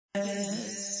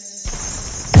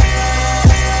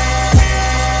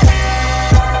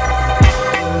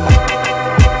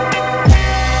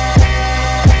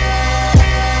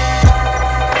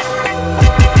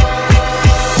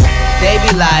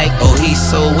Like, oh, he's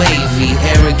so wavy,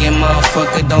 arrogant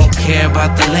motherfucker, don't care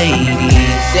about the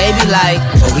ladies. They be like,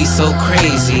 oh, he's so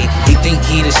crazy, he think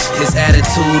he the his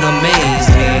attitude amaze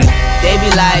me. They be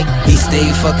like, he stay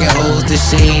fucking hoes the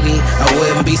shady, I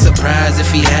wouldn't be surprised if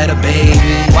he had a baby.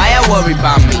 Why y'all worry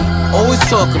about me? Always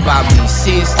talk about me.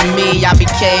 Seems to me I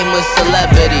became a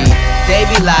celebrity. They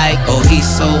be like, oh, he's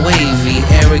so wavy,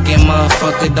 arrogant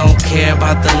motherfucker, don't care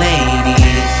about the ladies.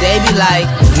 They be like,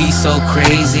 oh, he's so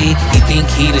crazy, he think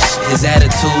he the his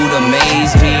attitude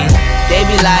amaze me. They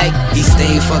be like, he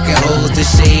stay fucking hoes the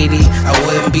shady, I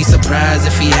wouldn't be surprised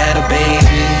if he had a baby.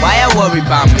 Why y'all worry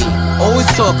about me? Always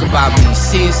talk about me.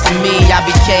 Seems to me I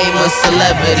became a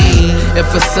celebrity.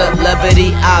 If a celebrity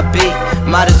I be,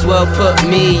 might as well put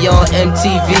me on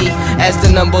MTV as the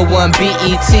 #1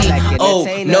 BET. Oh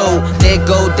no, there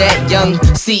go that young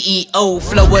CEO.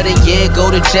 Flow of the year, go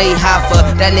to J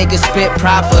Hoffa. That nigga spit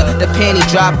proper, the panty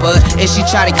dropper. If she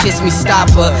try to kiss me,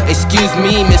 stop her. Excuse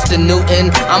me, Mr.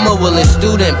 Newton, I'm a willing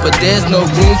student, but there's no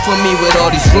room for me with all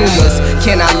these rumors.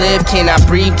 Can I live, can I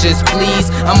breathe, just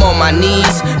please? I'm on my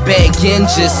knees, begging,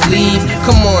 just leave.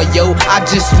 Come on yo, I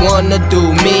just wanna do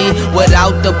me,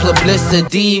 without the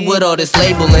publicity, with all this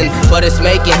labeling. But it's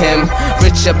making him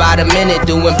rich about a minute,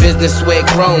 doing business with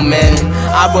grown men.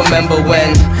 I remember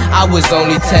when I was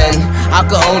only 10, I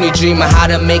could only dream of how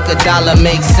to make $1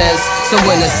 make sense. So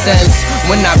in a sense,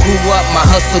 when I grew up, my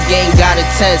hustle game got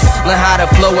intense. Learn how to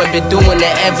flow and been doing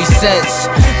it ever since.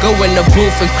 Go in the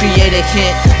booth and create a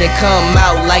hit, then come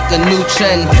out like a new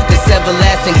trend. This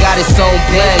everlasting got its own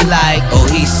blend. Like, oh,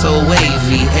 he's so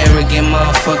wavy, arrogant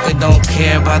motherfucker, don't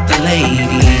care about the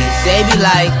ladies. They be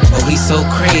like, oh, he's so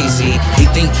crazy, he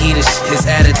think he the his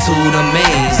attitude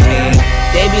amaze me.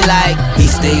 They be like, he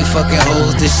stay fucking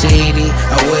hoes the shady,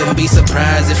 I wouldn't be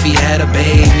surprised if he had a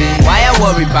baby. Why y'all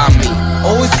worry about me?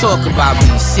 Always talk about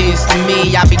me. Seems to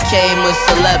me I became a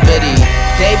celebrity.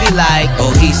 They be like,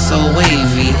 oh, he's so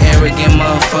wavy, arrogant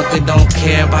motherfucker, don't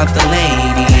care about the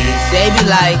ladies. They be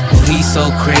like, oh, he's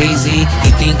so crazy, he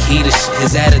think he the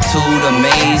his attitude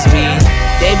amaze me.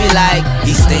 They be like,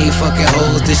 he stay fucking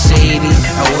hoes the shady,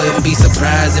 I wouldn't be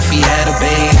surprised if he had a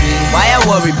baby. Why y'all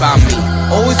worry about me?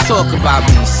 Always talk about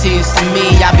me. Seems to me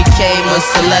I became a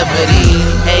celebrity.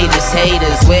 Haters,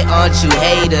 haters, where aren't you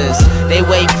haters? They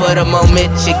wait for the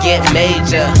moment you get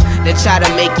major, they try to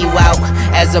make you out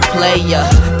as a player,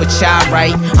 but y'all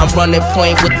right, I'm running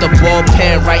point with the ball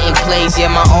pen, writing plays.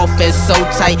 Yeah, my offense so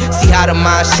tight, see how the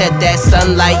mind shed that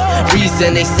sunlight.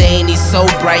 Reason they saying he's so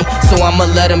bright, so I'ma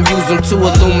let him use him to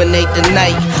illuminate the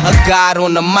night. A god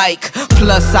on the mic,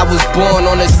 plus I was born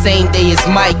on the same day as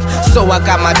Mike, so I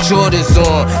got my Jordans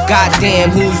on.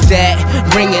 Goddamn, who's that?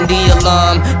 Ringing the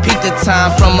alarm. Peak the time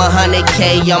from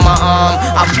 100K on my arm.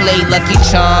 I play Lucky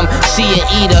Charm, she an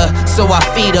eater, so I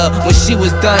feed her. When she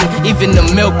was done, even the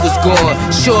milk was gone.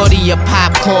 Shorty a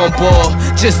popcorn ball,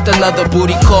 just another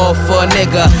booty call for a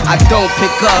nigga I don't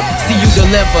pick up. See you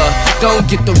deliver, don't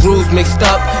get the rules mixed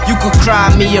up. You could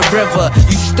cry me a river,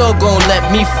 you still gon'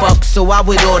 let me fuck. So I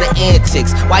with all the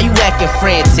antics, why you acting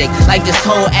frantic? Like this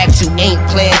whole act you ain't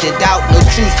planned it out. No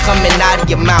truth coming out of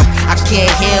your mouth, I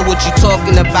can't hear what you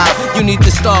talking about. You need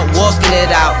to start walking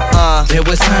it out. There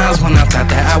was times when I thought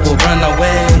that I would run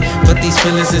away, but these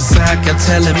feelings inside kept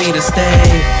telling me to stay.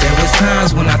 There was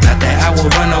times when I thought that I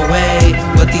would run away,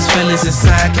 but these feelings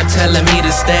inside kept telling me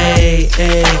to stay.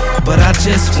 But I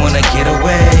just wanna get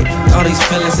away. All these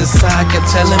feelings inside kept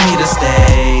telling me to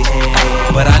stay.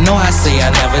 But I know I say I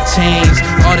never change.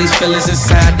 All these feelings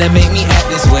inside that make me act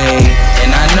this way,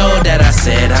 and I know that I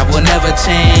said I will never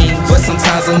change, but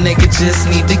sometimes a nigga just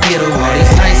need to get away. All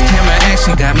these nice camera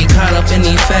action got me caught up in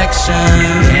affection.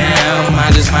 Damn,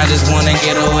 I just wanna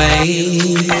get away.